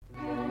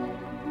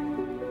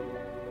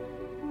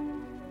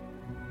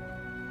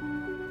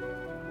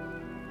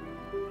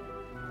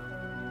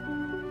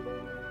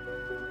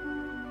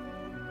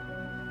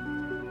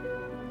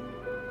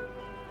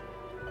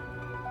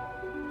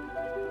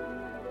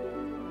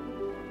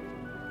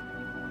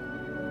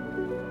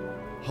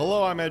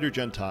Hello, I'm Andrew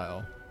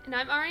Gentile. And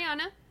I'm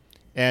Ariana.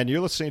 And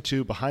you're listening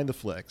to Behind the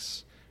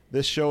Flicks.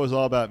 This show is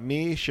all about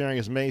me sharing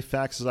as many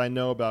facts as I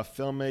know about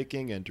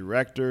filmmaking and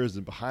directors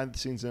and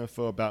behind-the-scenes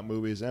info about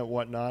movies and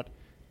whatnot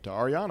to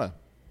Ariana.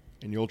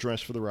 And you'll join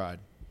us for the ride.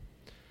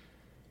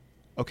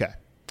 Okay,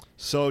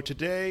 so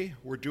today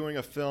we're doing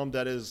a film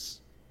that is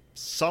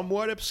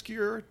somewhat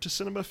obscure to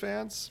cinema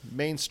fans,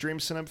 mainstream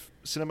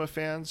cinema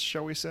fans,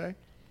 shall we say.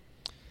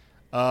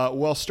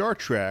 Well, Star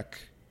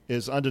Trek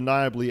is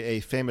undeniably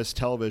a famous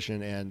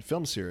television and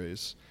film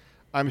series.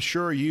 I'm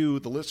sure you,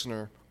 the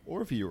listener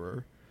or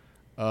viewer,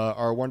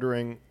 are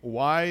wondering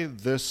why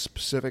this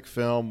specific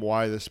film,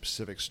 why this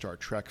specific Star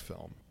Trek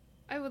film.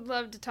 I would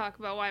love to talk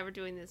about why we're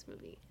doing this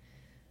movie.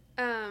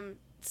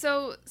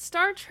 So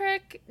Star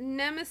Trek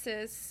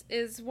Nemesis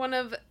is one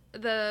of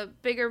the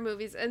bigger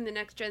movies in the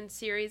Next Gen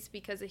series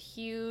because a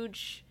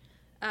huge,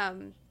 I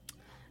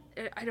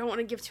don't want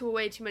to give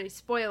away too many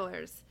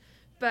spoilers,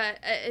 but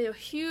a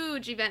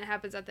huge event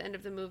happens at the end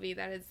of the movie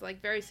that is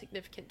like very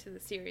significant to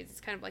the series.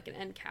 It's kind of like an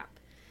end cap.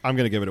 I'm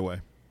going to give it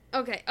away.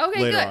 Okay,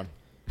 later good. On.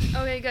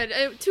 Okay,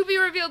 good. To be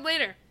revealed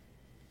later.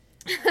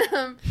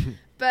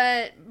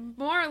 But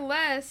more or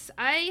less,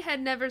 I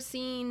had never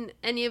seen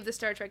any of the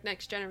Star Trek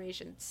Next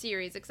Generation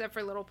series except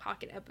for little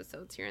pocket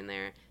episodes here and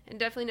there, and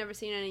definitely never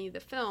seen any of the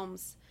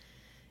films.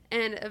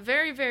 And a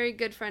very, very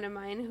good friend of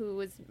mine, who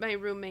was my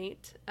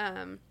roommate,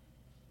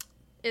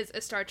 is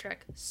a Star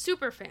Trek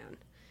super fan.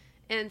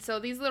 And so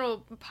these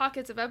little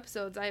pockets of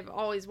episodes I've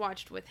always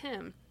watched with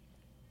him.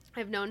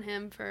 I've known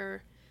him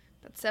for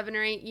about 7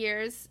 or 8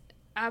 years.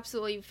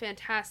 Absolutely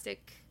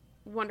fantastic,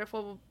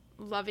 wonderful,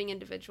 loving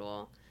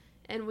individual.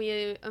 And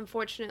we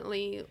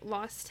unfortunately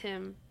lost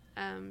him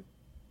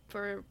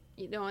for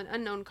an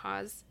unknown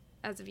cause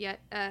as of yet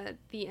at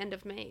the end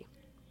of May.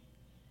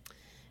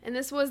 And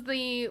this was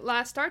the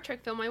last Star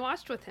Trek film I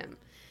watched with him.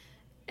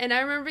 And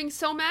I remember being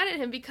so mad at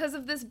him because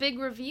of this big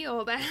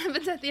reveal that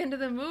happens at the end of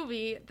the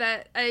movie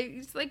that I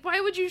was like, why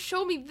would you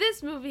show me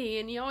this movie?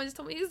 And he always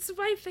told me, it's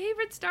my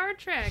favorite Star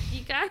Trek.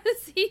 You gotta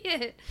see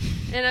it.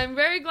 And I'm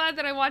very glad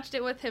that I watched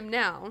it with him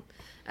now.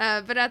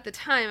 But at the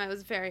time, I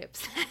was very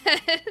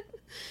upset.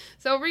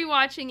 So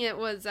rewatching it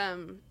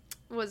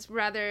was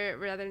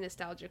rather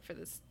nostalgic for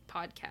this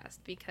podcast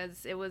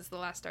because it was the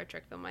last Star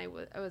Trek film I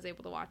was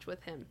able to watch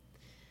with him.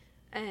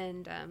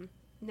 And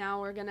now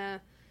we're going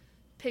to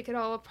pick it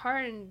all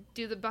apart and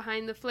do the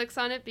behind the flicks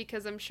on it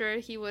because I'm sure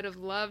he would have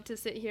loved to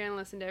sit here and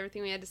listen to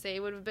everything we had to say. He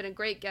would have been a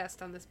great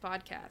guest on this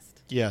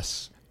podcast.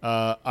 Yes.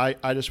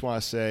 I just want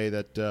to say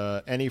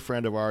that any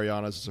friend of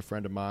Ariana's is a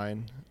friend of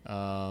mine.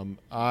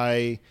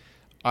 I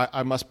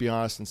must be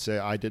honest and say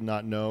I did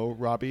not know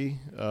Robbie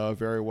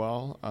very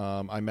well.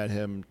 I met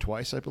him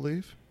twice, I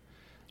believe.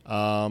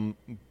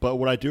 But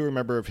what I do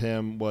remember of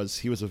him was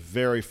he was a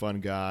very fun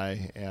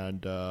guy,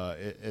 and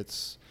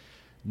it's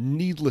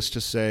needless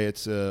to say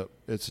it's a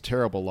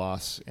terrible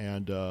loss.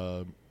 And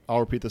I'll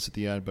repeat this at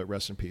the end, but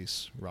rest in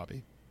peace,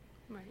 Robbie.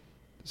 Right.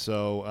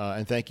 So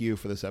and thank you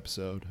for this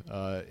episode.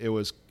 It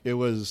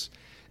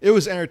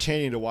was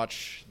entertaining to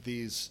watch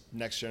these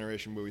Next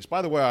Generation movies.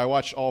 By the way, I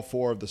watched all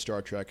 4 of the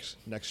Star Trek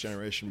Next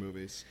Generation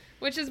movies.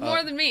 Which is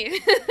more than me.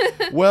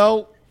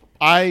 Well,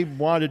 I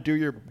wanted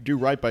to do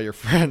right by your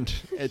friend.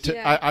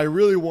 Yeah. I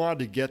really wanted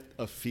to get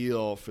a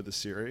feel for the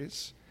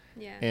series.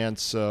 Yeah. And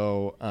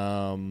so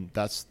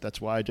that's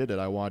why I did it.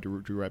 I wanted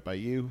to do right by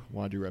you,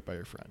 wanted to do right by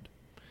your friend.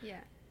 Yeah.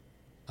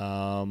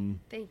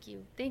 Thank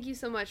you. Thank you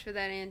so much for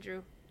that, Andrew.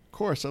 Of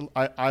course.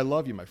 I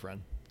love you, my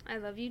friend. I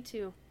love you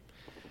too.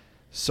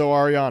 So,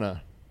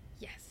 Ariana.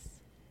 Yes.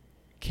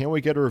 Can we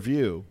get a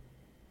review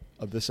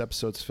of this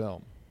episode's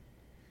film?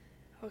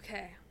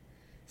 Okay.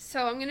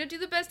 So I'm going to do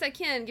the best I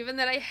can, given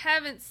that I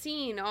haven't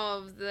seen all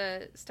of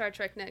the Star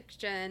Trek Next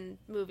Gen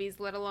movies,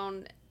 let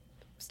alone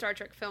Star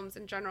Trek films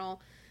in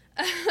general.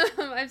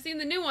 I've seen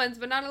the new ones,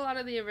 but not a lot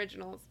of the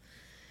originals.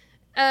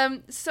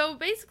 So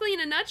basically,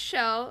 in a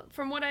nutshell,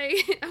 from what I'm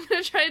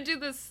going to try to do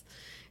this,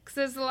 because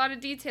there's a lot of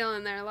detail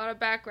in there, a lot of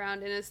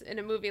background in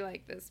a movie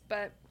like this,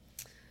 but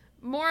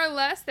more or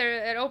less,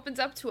 it opens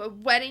up to a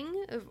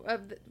wedding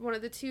of one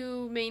of the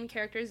 2 main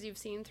characters you've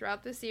seen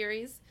throughout the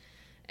series.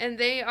 And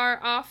they are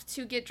off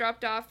to get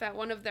dropped off at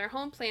one of their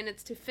home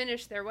planets to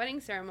finish their wedding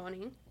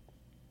ceremony.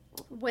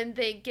 When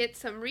they get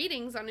some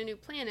readings on a new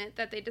planet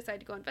that they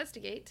decide to go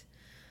investigate,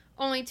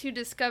 only to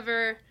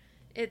discover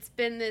it's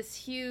been this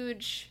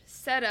huge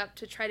setup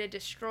to try to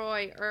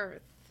destroy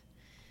Earth.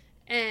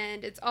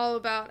 And it's all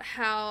about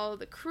how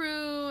the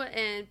crew,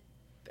 and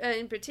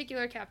in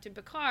particular Captain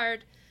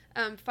Picard,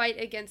 fight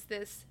against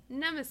this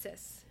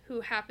nemesis,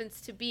 who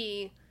happens to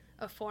be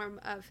a form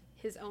of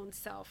his own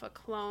self, a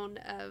clone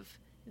of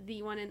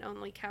the one and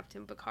only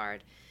Captain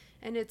Picard.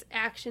 And it's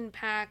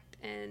action-packed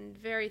and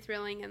very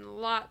thrilling and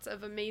lots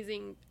of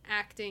amazing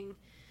acting.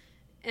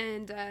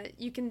 And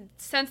you can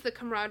sense the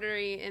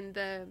camaraderie in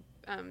the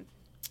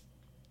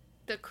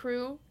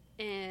crew,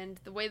 and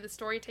the way the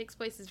story takes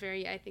place is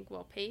very, I think,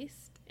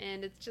 well-paced.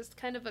 And it's just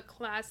kind of a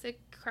classic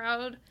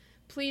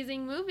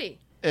crowd-pleasing movie.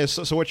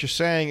 So what you're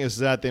saying is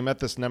that they met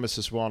this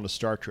nemesis while on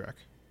Star Trek.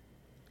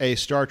 a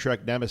Star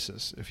Trek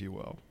nemesis, if you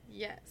will.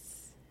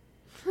 Yes.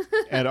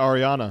 And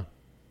Ariana,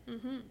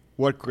 Mm-hmm.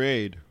 what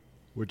grade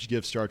would you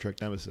give Star Trek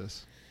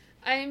Nemesis?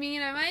 I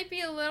mean, I might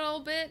be a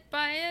little bit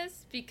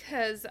biased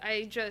because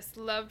I just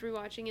loved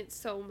rewatching it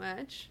so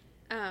much.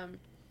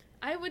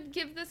 I would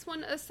give this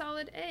one a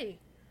solid A.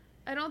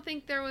 I don't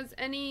think there was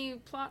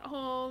any plot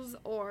holes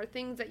or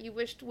things that you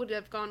wished would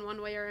have gone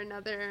one way or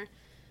another.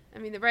 I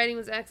mean, the writing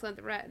was excellent,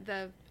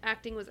 the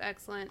acting was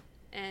excellent,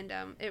 and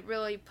it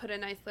really put a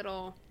nice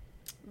little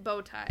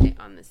bow tie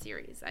on the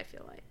series, I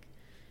feel like,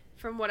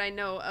 from what I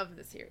know of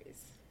the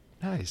series.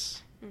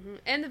 Nice. Mm-hmm.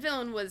 And the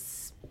villain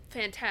was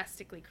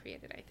fantastically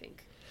created, I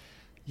think.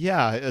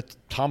 Yeah, it's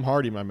Tom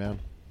Hardy, my man.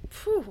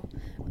 Whew.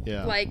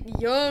 Yeah. Like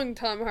young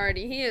Tom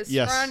Hardy. He is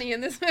scrawny in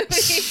this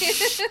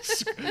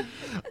movie.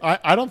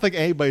 I don't think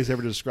anybody's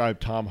ever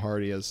described Tom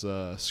Hardy as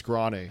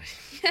scrawny.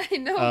 I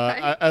know,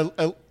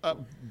 right?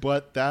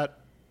 But that,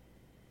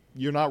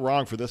 you're not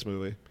wrong for this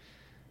movie.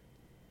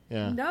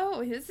 Yeah.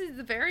 No, this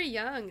is very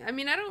young. I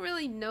mean, I don't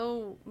really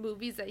know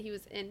movies that he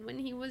was in when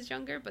he was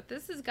younger, but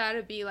this has got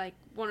to be like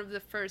one of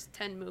the first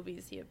 10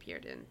 movies he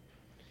appeared in.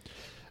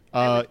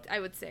 I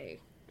would say.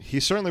 He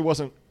certainly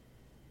wasn't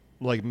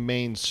like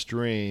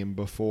mainstream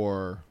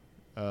before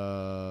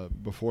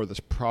this.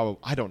 Probably,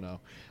 I don't know.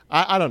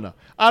 I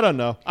don't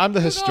know. I'm the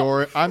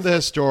historian. I'm the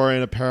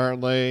historian.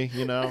 Apparently,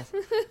 you know,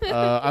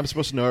 I'm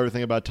supposed to know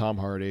everything about Tom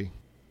Hardy.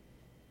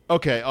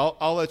 Okay,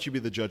 I'll let you be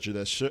the judge of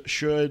this.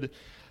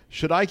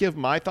 Should I give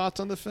my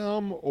thoughts on the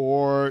film,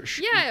 or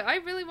yeah, I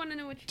really want to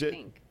know what you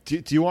think.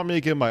 Do you want me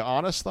to give my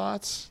honest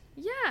thoughts?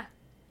 Yeah.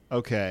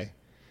 Okay.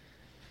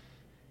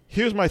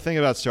 Here's my thing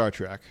about Star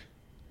Trek.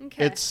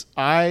 Okay. It's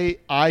I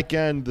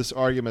get this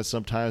argument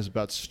sometimes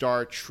about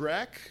Star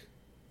Trek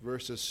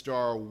versus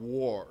Star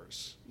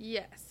Wars.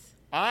 Yes.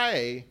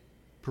 I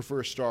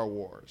prefer Star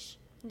Wars.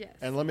 Yes.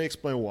 And let me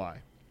explain why.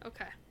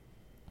 Okay.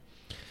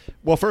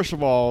 Well, first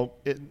of all,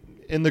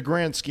 in the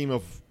grand scheme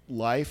of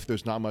life,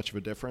 there's not much of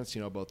a difference.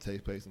 You know, both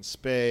take place in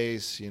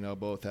space. You know,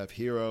 both have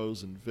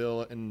heroes and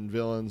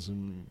villains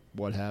and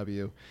what have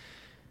you.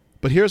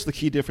 But here's the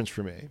key difference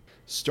for me.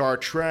 Star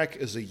Trek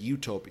is a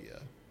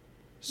utopia.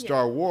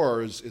 Star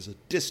Wars is a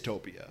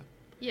dystopia.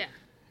 Yeah.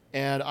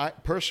 And I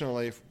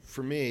personally,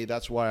 for me,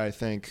 that's why I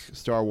think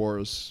Star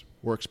Wars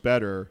works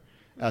better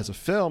as a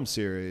film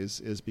series,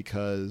 is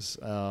because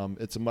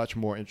it's a much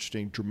more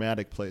interesting,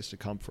 dramatic place to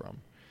come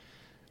from.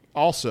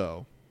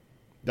 Also,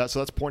 that's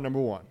point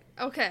number one.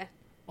 Okay.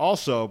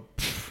 Also,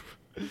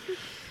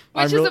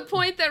 which is a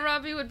point that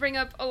Robbie would bring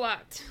up a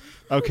lot.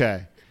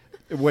 Okay.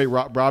 Wait,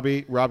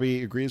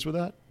 Robbie agrees with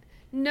that?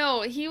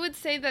 No, he would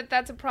say that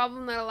that's a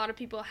problem that a lot of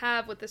people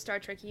have with the Star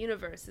Trek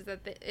universe, is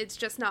that it's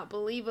just not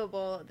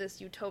believable,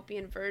 this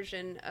utopian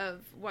version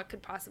of what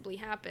could possibly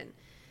happen.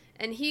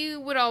 And he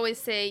would always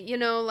say, you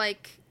know,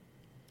 like,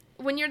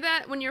 when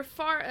you're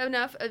far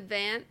enough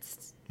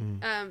advanced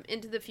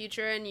into the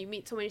future and you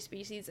meet so many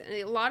species, and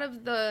a lot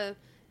of the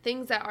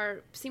things that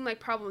seem like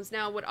problems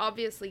now would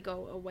obviously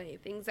go away.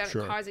 Things that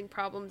are causing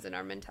problems in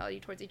our mentality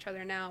towards each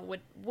other now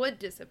would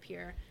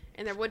disappear,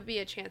 and there would be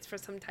a chance for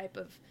some type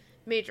of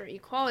major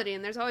equality.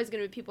 And there's always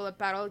going to be people that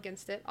battle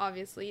against it,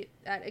 obviously,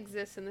 that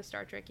exists in the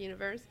Star Trek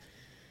universe.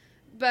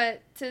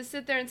 But to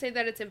sit there and say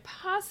that it's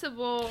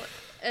impossible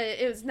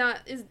is not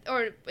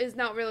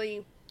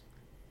really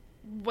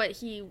what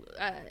he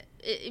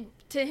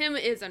to him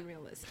is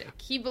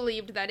unrealistic. He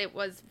believed that it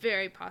was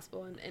very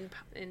possible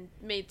and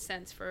made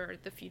sense for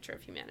the future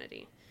of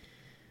humanity.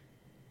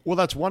 Well,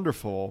 that's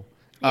wonderful.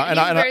 Yeah, he's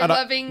a very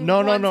loving,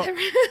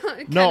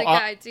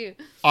 guy too.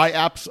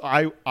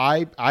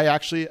 I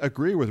actually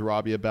agree with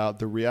Robbie about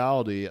the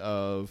reality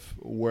of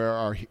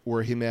where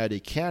humanity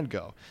can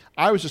go.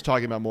 I was just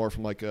talking about more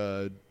from like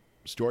a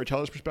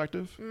storyteller's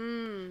perspective.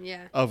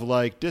 Yeah. Of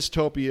like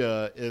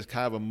dystopia is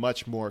kind of a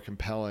much more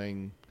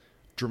compelling,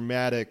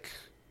 dramatic,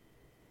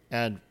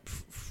 and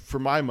for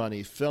my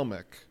money,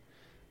 filmic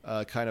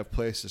kind of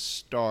place to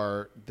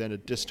start than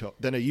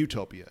a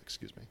utopia.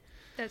 Excuse me.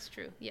 That's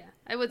true. Yeah,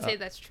 I would say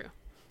that's true.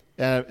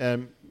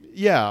 And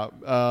yeah,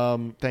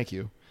 thank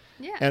you.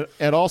 Yeah.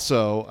 And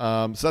also,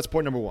 so that's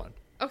point number one.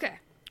 Okay.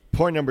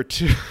 Point number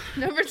two.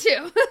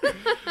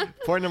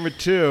 Point number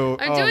two.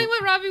 I'm doing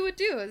what Robbie would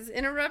do, is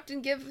interrupt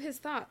and give his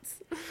thoughts.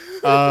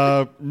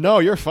 No,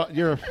 you're fine.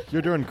 You're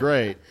doing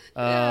great.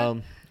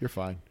 You're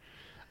fine.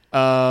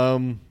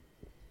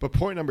 But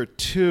point number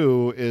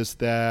two is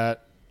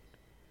that,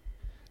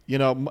 you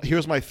know,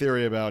 here's my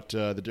theory about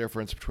the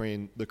difference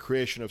between the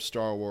creation of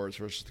Star Wars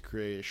versus the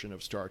creation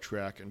of Star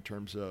Trek in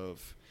terms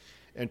of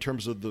the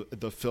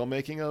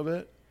filmmaking of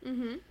it.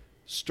 Mm-hmm.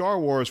 Star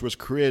Wars was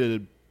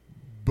created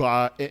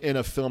in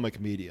a filmic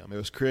medium. It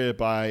was created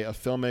by a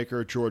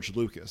filmmaker, George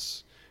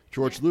Lucas.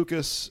 George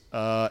Lucas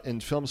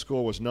in film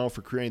school was known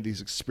for creating these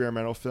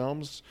experimental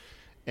films.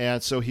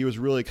 And so he was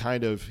really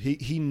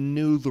he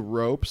knew the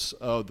ropes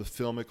of the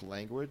filmic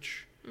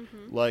language.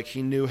 Mm-hmm. Like,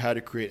 he knew how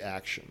to create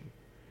action.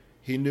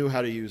 He knew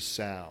how to use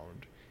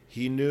sound.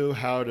 He knew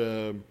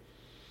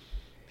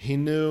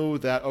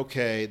that,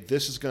 okay,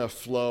 this is going to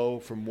flow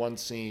from one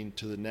scene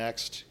to the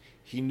next.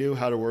 He knew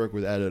how to work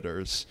with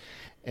editors,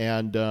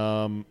 and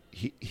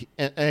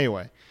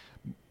anyway.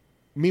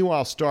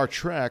 Meanwhile, Star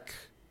Trek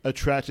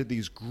attracted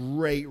these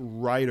great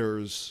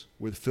writers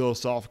with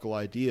philosophical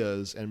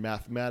ideas and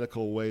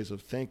mathematical ways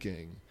of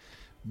thinking,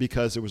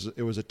 because it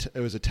was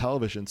a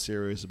television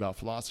series about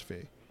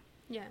philosophy.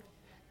 Yeah.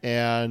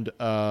 And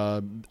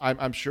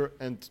I'm sure,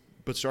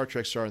 but Star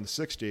Trek started in the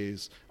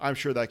 '60s. I'm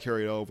sure that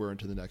carried over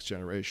into the Next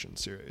Generation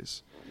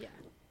series. Yeah.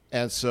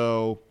 And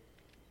so,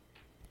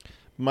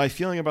 my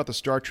feeling about the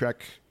Star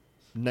Trek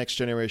Next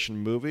Generation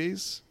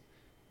movies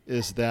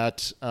is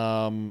that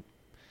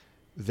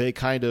they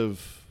kind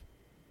of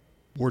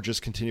were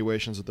just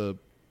continuations of the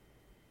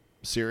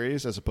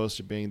series, as opposed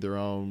to being their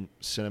own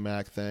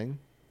cinematic thing.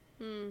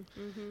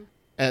 Mm-hmm.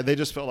 And they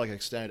just felt like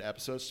extended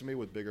episodes to me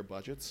with bigger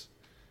budgets.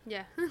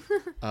 Yeah.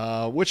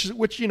 Which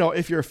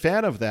if you're a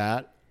fan of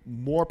that,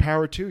 more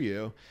power to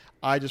you.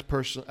 I just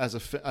personally, as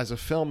a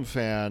film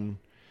fan,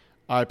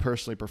 I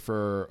personally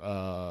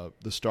prefer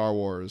the Star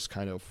Wars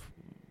kind of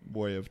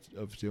way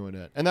of doing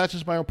it, and that's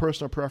just my own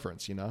personal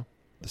preference. The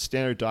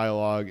standard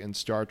dialogue in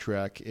Star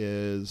Trek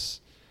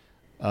is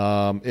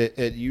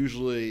it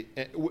usually,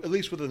 at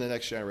least within the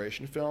Next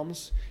Generation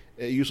films,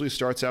 it usually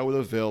starts out with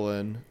a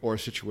villain or a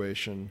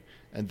situation,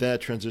 and then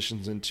it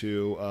transitions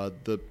into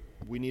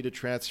we need to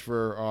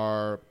transfer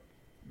our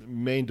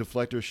main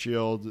deflector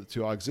shield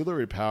to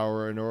auxiliary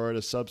power in order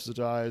to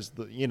subsidize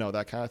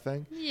that kind of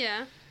thing.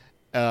 Yeah.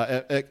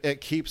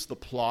 It keeps the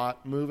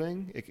plot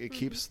moving. It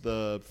keeps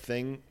the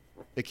thing.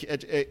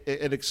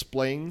 It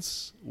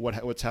explains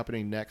what's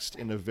happening next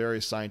in a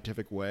very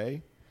scientific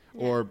way,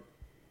 or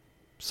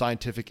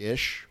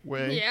scientific-ish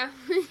way. Yeah.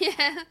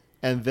 Yeah.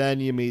 And then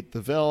you meet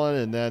the villain,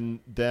 and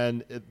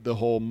then the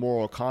whole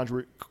moral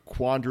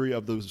quandary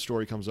of the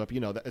story comes up.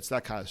 It's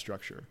that kind of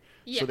structure.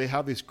 Yeah. So they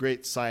have these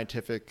great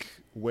scientific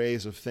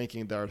ways of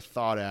thinking that are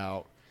thought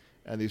out,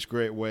 and these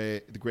great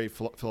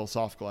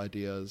philosophical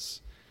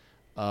ideas,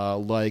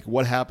 like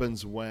what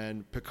happens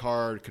when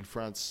Picard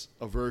confronts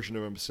a version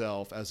of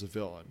himself as a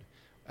villain,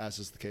 as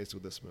is the case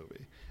with this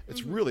movie.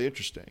 It's really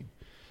interesting.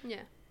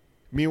 Yeah.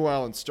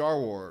 Meanwhile, in Star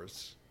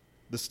Wars,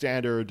 the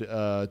standard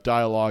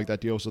dialogue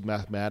that deals with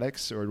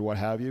mathematics or what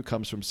have you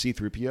comes from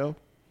C-3PO.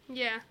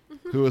 Yeah.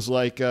 Who is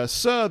like,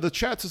 sir, the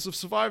chances of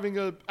surviving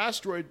the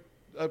asteroid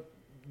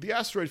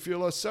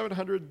field are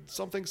 700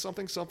 something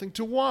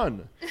to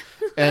 1.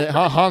 And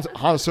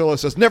Han Solo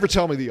says, never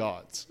tell me the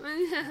odds.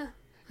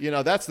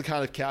 That's the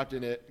kind of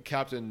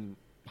Captain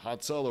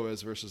Han Solo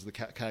is versus the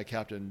kind of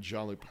Captain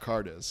Jean-Luc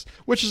Picard is,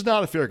 which is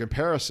not a fair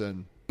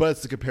comparison. But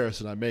it's the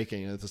comparison I'm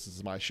making, and this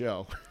is my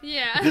show.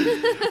 Yeah.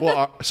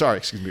 Well, sorry,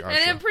 excuse me, our and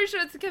show. I'm pretty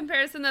sure it's a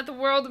comparison that the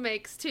world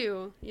makes,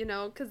 too,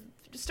 because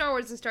Star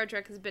Wars and Star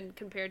Trek has been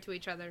compared to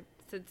each other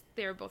since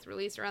they were both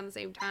released around the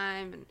same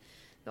time, and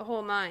the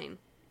whole nine.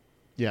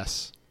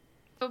 Yes.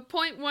 So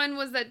point one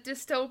was that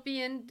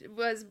dystopian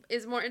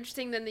is more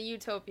interesting than the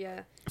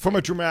utopia. From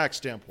a dramatic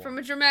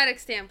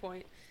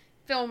standpoint.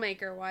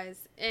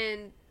 Filmmaker-wise.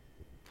 And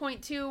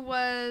point two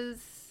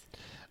was...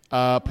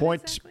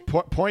 Point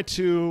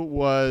two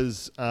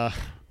was oh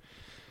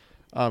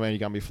man, you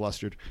got me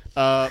flustered.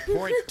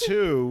 Point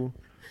two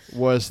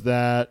was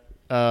that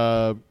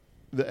the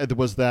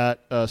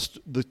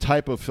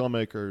type of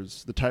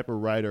filmmakers, the type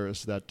of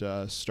writers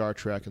that Star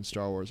Trek and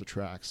Star Wars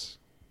attracts,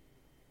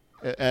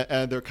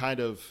 and they're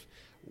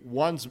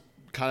one's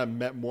kind of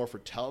meant more for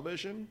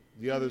television,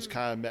 the other's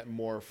kind of meant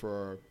more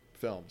for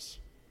films.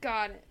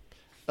 Got it.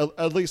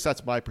 At least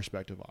that's my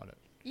perspective on it.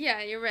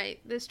 Yeah, you're right.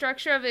 The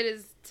structure of it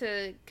is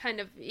to kind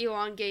of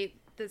elongate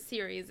the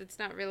series. It's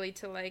not really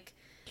to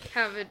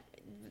have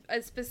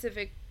a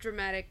specific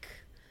dramatic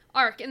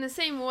arc in the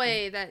same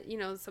way that,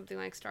 something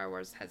like Star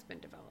Wars has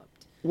been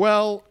developed.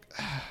 Well,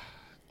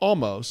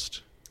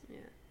 almost.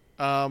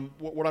 Yeah.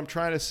 What I'm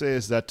trying to say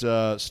is that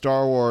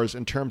Star Wars,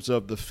 in terms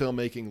of the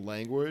filmmaking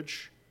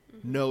language,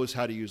 knows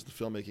how to use the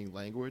filmmaking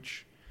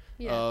language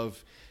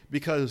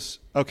because,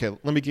 okay,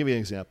 let me give you an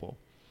example.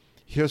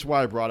 Here's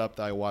why I brought up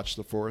that I watched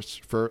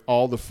for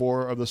all the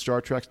 4 of the Star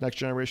Trek Next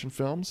Generation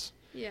films.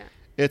 Yeah.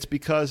 It's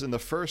because in the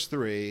first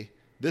 3,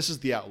 this is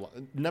the outlier.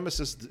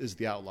 Nemesis is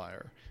the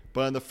outlier.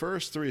 But in the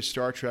first 3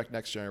 Star Trek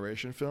Next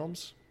Generation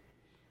films,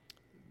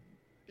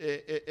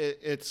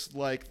 it's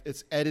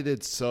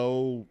edited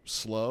so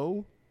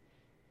slow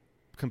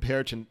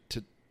compared to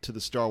the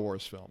Star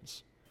Wars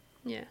films.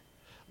 Yeah.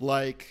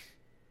 Like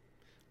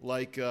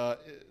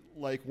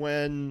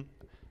when,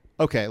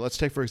 okay, let's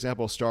take for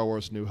example Star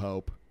Wars New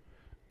Hope.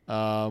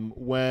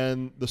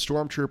 When the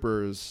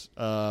stormtroopers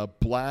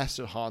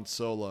blasted Han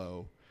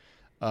Solo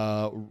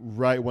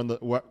right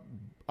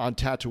on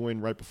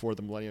Tatooine right before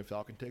the Millennium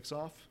Falcon takes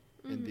off,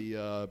 in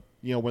the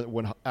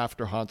when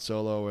after Han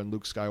Solo and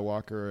Luke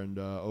Skywalker and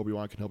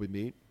Obi-Wan Kenobi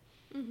meet,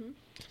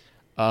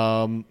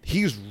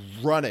 he's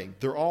running.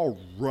 They're all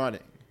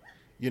running,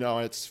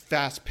 and it's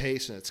fast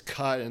paced and it's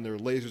cut and there are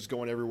lasers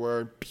going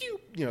everywhere, pew,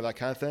 that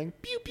kind of thing,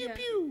 pew pew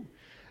pew.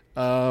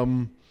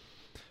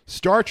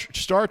 Star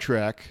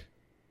Trek.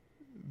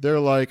 They're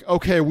like,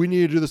 okay, we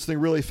need to do this thing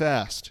really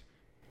fast.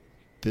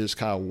 They just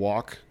kind of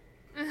walk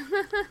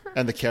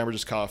and the camera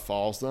just kind of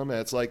follows them, and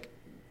it's like,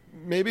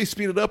 maybe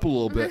speed it up a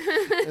little bit.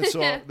 And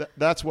so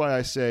that's why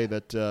I say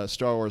that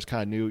Star Wars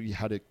kind of knew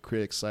how to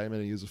create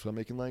excitement and use a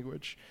filmmaking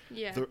language.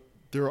 Yeah.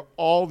 There are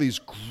all these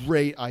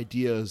great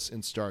ideas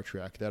in Star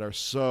Trek that are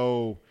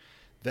so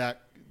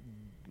that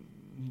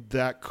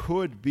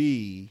could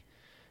be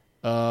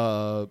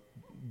that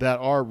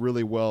are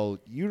really well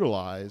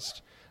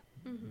utilized.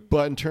 Mm-hmm.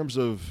 But in terms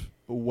of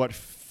what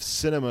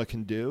cinema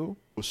can do,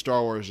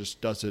 Star Wars just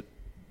does it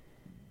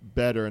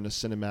better in a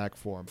cinematic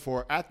form.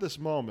 For at this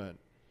moment,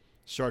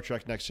 Star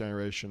Trek Next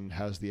Generation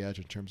has the edge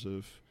in terms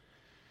of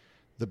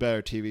the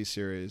better TV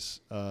series.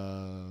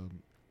 For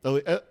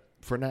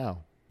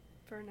now.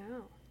 For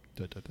now.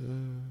 Da, da, da.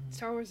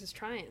 Star Wars is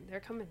trying. They're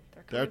coming.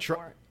 For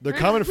it. They're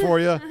coming for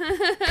you.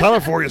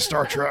 Coming for you,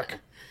 Star Trek.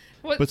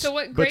 So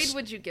what grade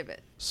would you give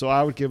it? So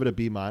I would give it a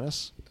B-.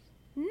 Nice.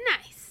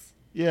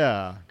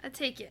 Yeah. I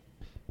take it.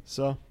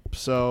 But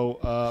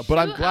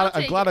I'm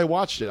glad I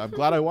watched it. I'm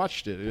glad I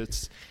watched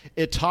it.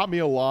 It taught me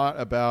a lot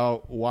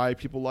about why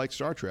people like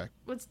Star Trek.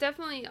 Well, it's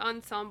definitely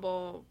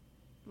ensemble.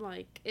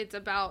 Like, it's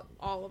about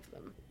all of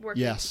them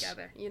working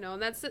together,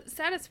 and that's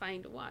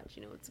satisfying to watch.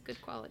 It's a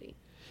good quality.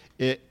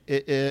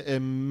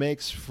 It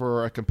makes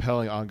for a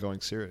compelling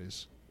ongoing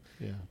series.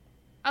 Yeah.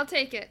 I'll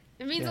take it.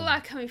 It means a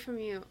lot coming from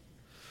you.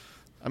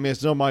 I mean,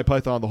 it's no Monty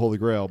Python the Holy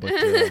Grail, but...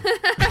 Let's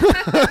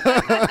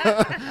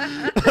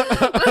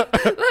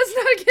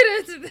not get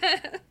into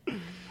that.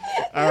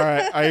 All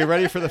right. Are you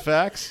ready for the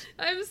facts?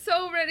 I'm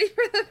so ready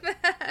for the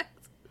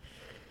facts.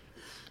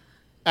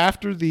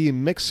 After the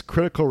mixed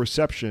critical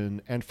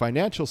reception and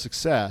financial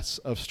success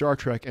of Star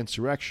Trek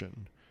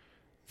Insurrection,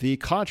 the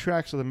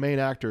contracts of the main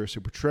actors who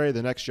portray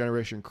the Next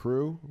Generation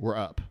crew were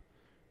up.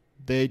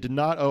 They did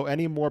not owe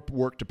any more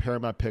work to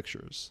Paramount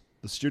Pictures,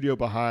 the studio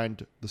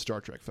behind the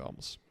Star Trek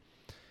films.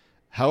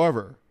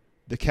 However,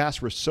 the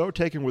cast were so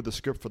taken with the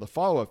script for the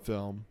follow-up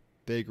film,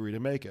 they agreed to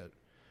make it.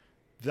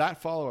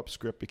 That follow-up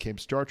script became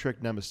Star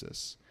Trek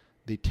Nemesis,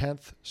 the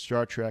 10th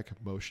Star Trek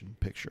motion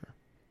picture.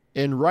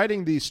 In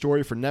writing the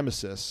story for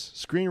Nemesis,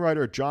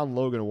 screenwriter John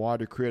Logan wanted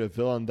to create a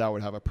villain that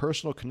would have a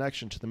personal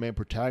connection to the main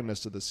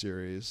protagonist of the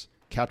series,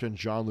 Captain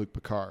Jean-Luc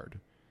Picard.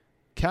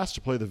 Cast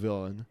to play the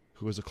villain,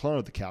 who was a clone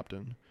of the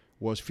captain,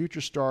 was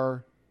future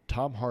star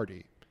Tom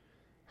Hardy.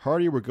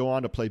 Hardy would go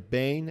on to play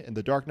Bane in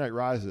The Dark Knight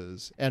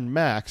Rises and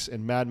Max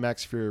in Mad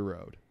Max Fury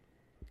Road.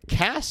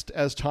 Cast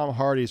as Tom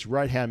Hardy's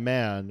right-hand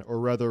man, or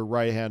rather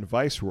right-hand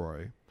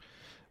viceroy,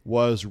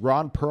 was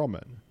Ron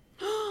Perlman.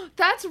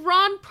 That's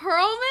Ron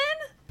Perlman?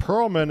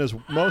 Perlman is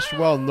most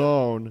well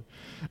known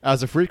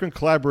as a frequent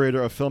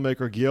collaborator of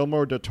filmmaker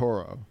Guillermo del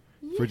Toro.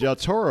 Yeah. For del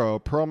Toro,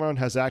 Perlman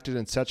has acted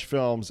in such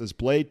films as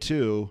Blade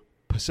 2,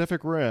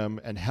 Pacific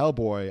Rim, and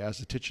Hellboy as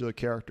the titular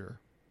character.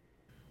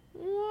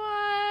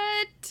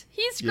 What?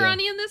 He's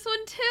scrawny in this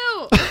one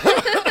too.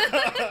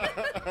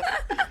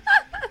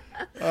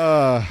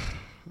 Oh,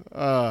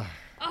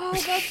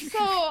 that's so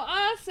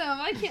awesome.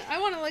 I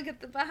want to look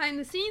at the behind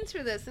the scenes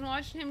for this and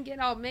watch him get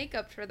all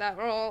makeup for that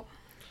role.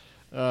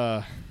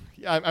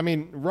 I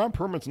mean, Ron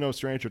Perlman's no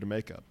stranger to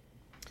makeup.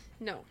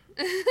 No.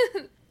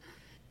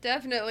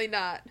 Definitely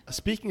not.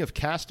 Speaking of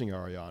casting,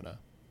 Ariana.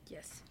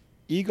 Yes.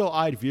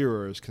 Eagle-eyed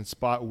viewers can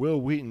spot Will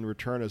Wheaton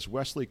return as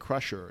Wesley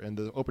Crusher in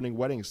the opening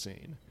wedding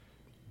scene.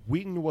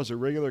 Wheaton was a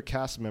regular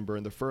cast member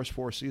in the first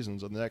 4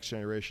 seasons of the Next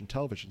Generation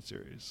television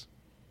series.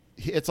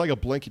 It's like a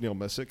blink and you'll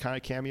miss it kind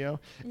of cameo.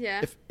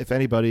 Yeah. If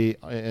anybody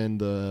in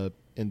the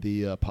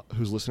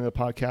who's listening to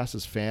the podcast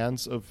is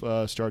fans of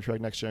Star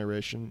Trek Next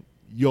Generation,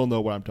 you'll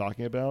know what I'm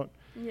talking about.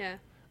 Yeah.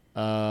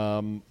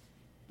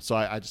 So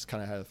I just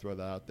kind of had to throw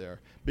that out there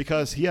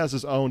because he has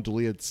his own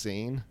deleted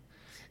scene,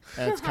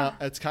 and it's kind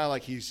of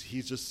like he's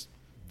just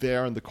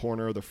there in the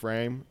corner of the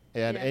frame.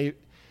 And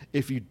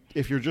if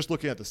you're just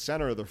looking at the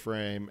center of the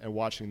frame and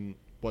watching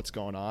what's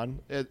going on,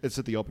 it's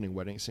at the opening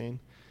wedding scene.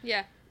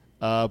 Yeah.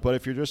 But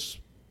if you're just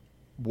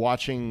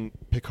watching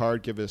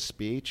Picard give his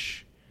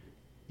speech,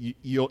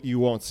 you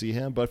won't see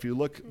him. But if you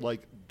look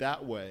like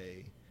that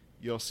way,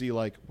 you'll see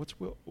like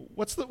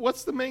what's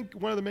the main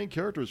one of the main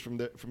characters from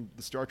the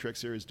Star Trek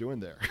series doing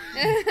there,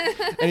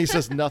 and he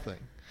says nothing,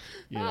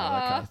 that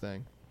kind of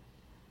thing.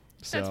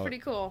 So, that's pretty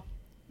cool.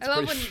 I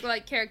love when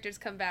like characters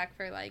come back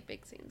for like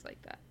big scenes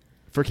like that.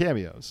 For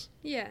cameos.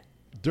 Yeah.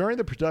 During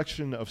the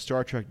production of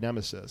Star Trek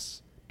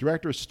Nemesis,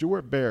 director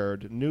Stuart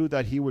Baird knew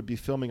that he would be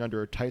filming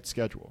under a tight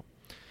schedule,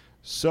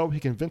 so he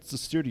convinced the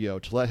studio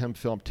to let him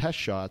film test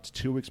shots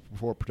 2 weeks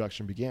before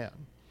production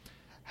began.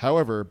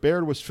 However,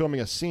 Baird was filming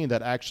a scene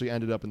that actually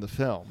ended up in the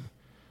film,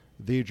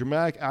 the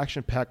dramatic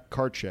action-packed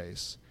car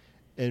chase,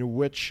 in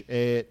which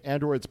an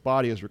android's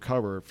body is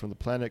recovered from the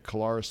planet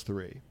Kalaris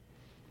 3.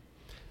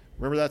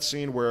 Remember that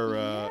scene where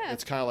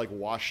it's kind of like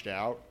washed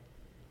out?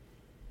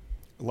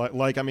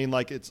 Like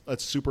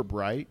it's super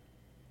bright?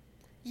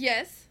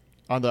 Yes.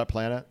 On that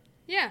planet?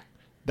 Yeah.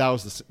 That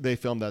was they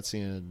filmed that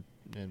scene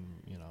in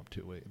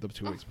 2 weeks, the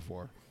 2 weeks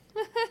before.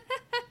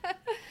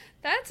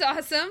 That's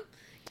awesome.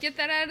 Get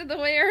that out of the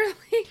way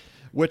early.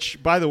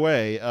 Which, by the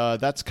way,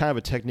 that's kind of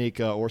a technique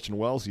Orson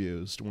Welles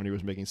used when he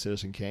was making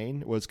Citizen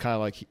Kane. Was kind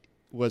of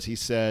like he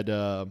said,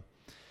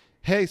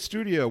 "Hey,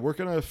 studio, we're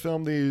gonna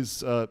film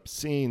these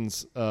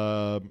scenes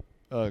a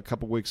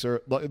couple weeks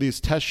these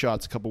test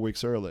shots a couple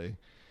weeks early,"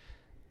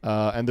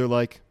 and they're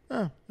like,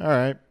 "Oh, all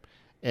right."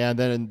 And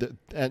then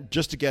and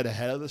just to get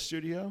ahead of the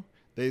studio,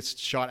 they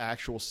shot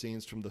actual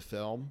scenes from the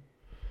film,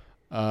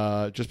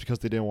 just because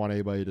they didn't want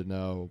anybody to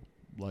know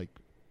like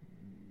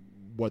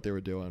what they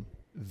were doing.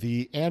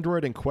 The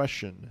android in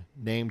question,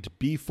 named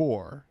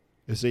B4,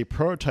 is a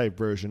prototype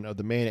version of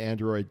the main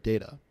android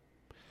Data.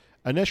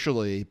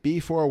 Initially,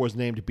 B4 was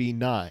named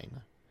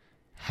B9.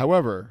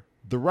 However,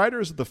 the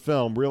writers of the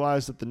film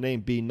realized that the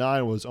name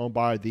B9 was owned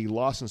by the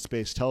Lost in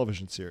Space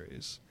television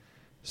series.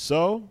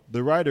 So,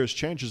 the writers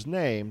changed his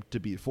name to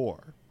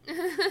B4.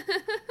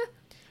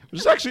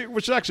 which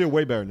is actually a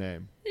way better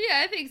name.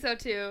 Yeah, I think so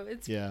too.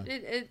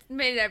 It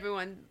made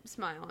everyone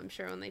smile, I'm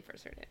sure, when they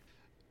first heard it.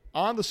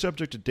 On the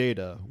subject of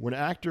Data, when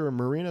actor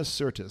Marina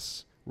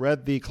Sirtis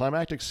read the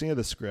climactic scene of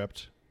the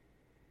script,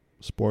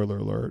 spoiler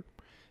alert,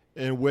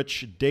 in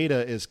which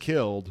Data is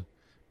killed,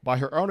 by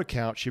her own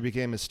account, she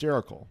became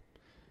hysterical.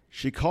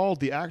 She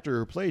called the actor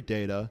who played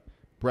Data,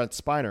 Brent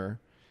Spiner,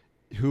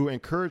 who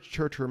encouraged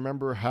her to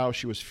remember how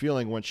she was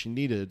feeling when she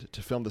needed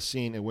to film the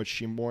scene in which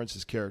she mourns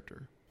his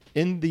character.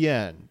 In the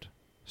end,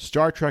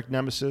 Star Trek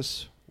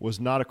Nemesis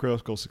was not a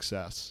critical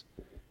success.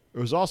 It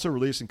was also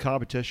released in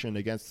competition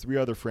against 3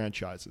 other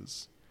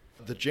franchises.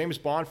 The James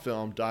Bond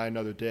film Die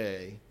Another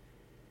Day,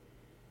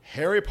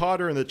 Harry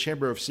Potter and the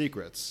Chamber of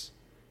Secrets,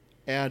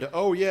 and,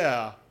 oh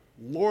yeah,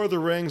 Lord of the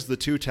Rings, The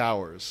Two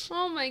Towers.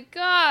 Oh my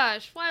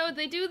gosh, why would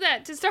they do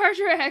that to Star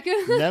Trek?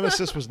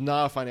 Nemesis was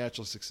not a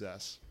financial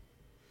success.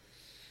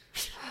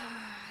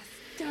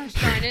 Gosh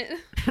darn it.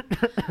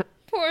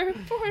 Poor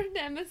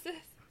Nemesis.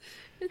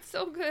 It's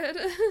so good.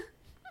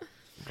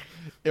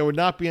 It would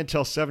not be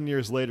until 7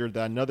 years later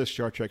that another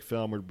Star Trek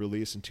film would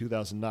release in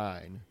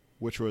 2009,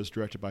 which was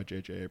directed by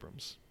J.J.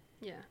 Abrams.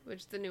 Yeah, which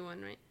is the new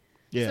one, right?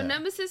 Yeah. So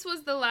Nemesis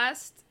was the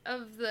last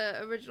of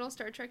the original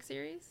Star Trek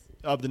series?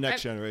 Of the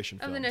Next Generation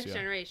films, of the Next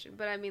Generation.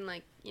 But I mean,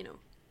 like,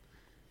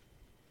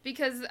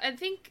 because I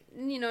think,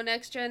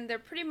 Next Gen, they're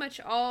pretty much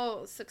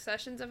all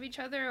successions of each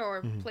other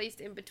or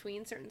placed in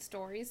between certain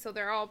stories. So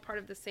they're all part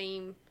of the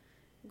same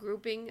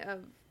grouping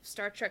of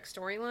Star Trek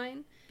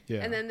storyline.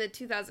 Yeah. And then the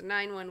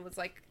 2009 one was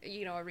like, a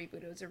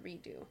reboot. It was a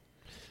redo.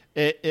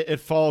 It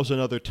follows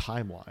another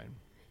timeline.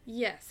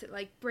 Yes, it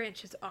like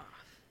branches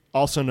off.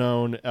 Also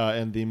known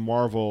in the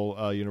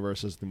Marvel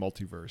universe as the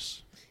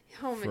multiverse.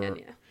 Oh, man,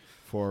 yeah.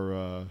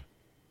 For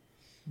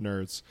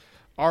nerds.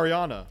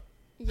 Ariana.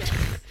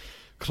 Yes.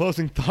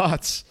 Closing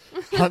thoughts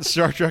on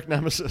Star Trek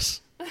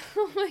Nemesis.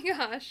 Oh, my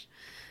gosh.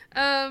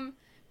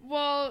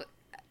 Well,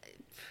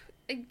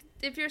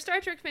 if you're a Star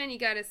Trek fan, you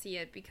got to see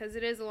it because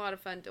it is a lot of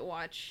fun to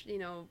watch,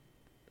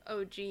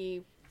 OG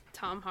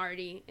Tom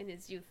Hardy in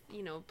his youth,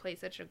 play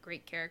such a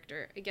great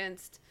character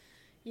against,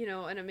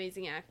 an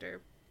amazing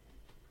actor.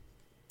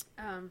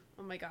 Oh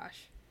my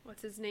gosh.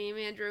 What's his name,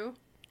 Andrew?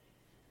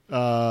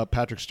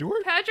 Patrick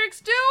Stewart? Patrick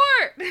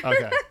Stewart!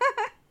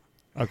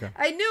 Okay.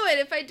 I knew it.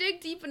 If I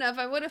dig deep enough,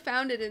 I would have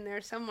found it in there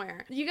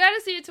somewhere. You got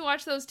to see it to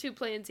watch those two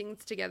playing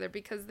scenes together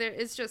because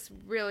it's just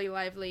really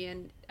lively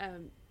and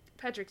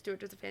Patrick Stewart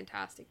does a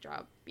fantastic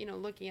job,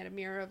 looking at a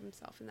mirror of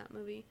himself in that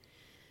movie.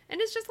 And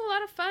it's just a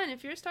lot of fun.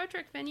 If you're a Star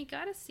Trek fan, you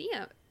got to see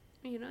it.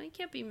 You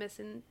can't be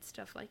missing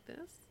stuff like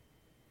this.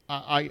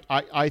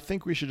 I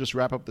think we should just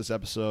wrap up this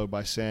episode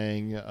by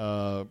saying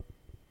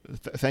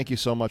thank you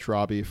so much,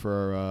 Robbie,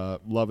 for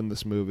loving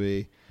this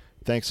movie.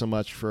 Thanks so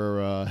much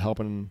for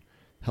helping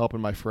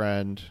my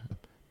friend.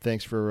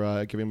 Thanks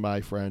for giving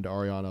my friend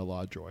Ariana a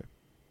lot of joy.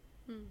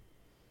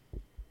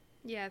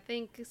 Yeah,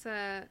 thanks.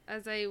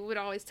 As I would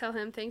always tell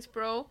him, thanks,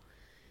 bro.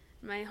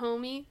 My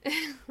homie,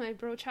 my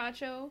bro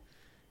Chacho,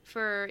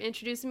 for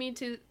introducing me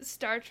to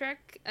Star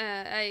Trek.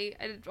 I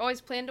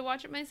always planned to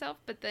watch it myself,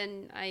 but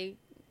then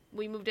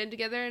we moved in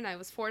together and I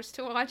was forced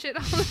to watch it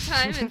all the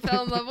time and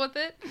fell in love with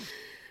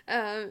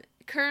it.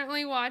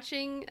 Currently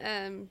watching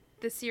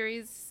the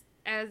series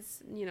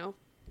as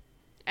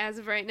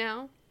of right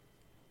now.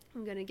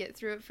 I'm going to get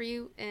through it for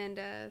you. And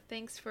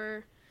thanks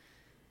for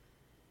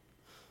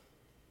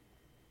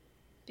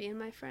being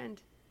my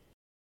friend.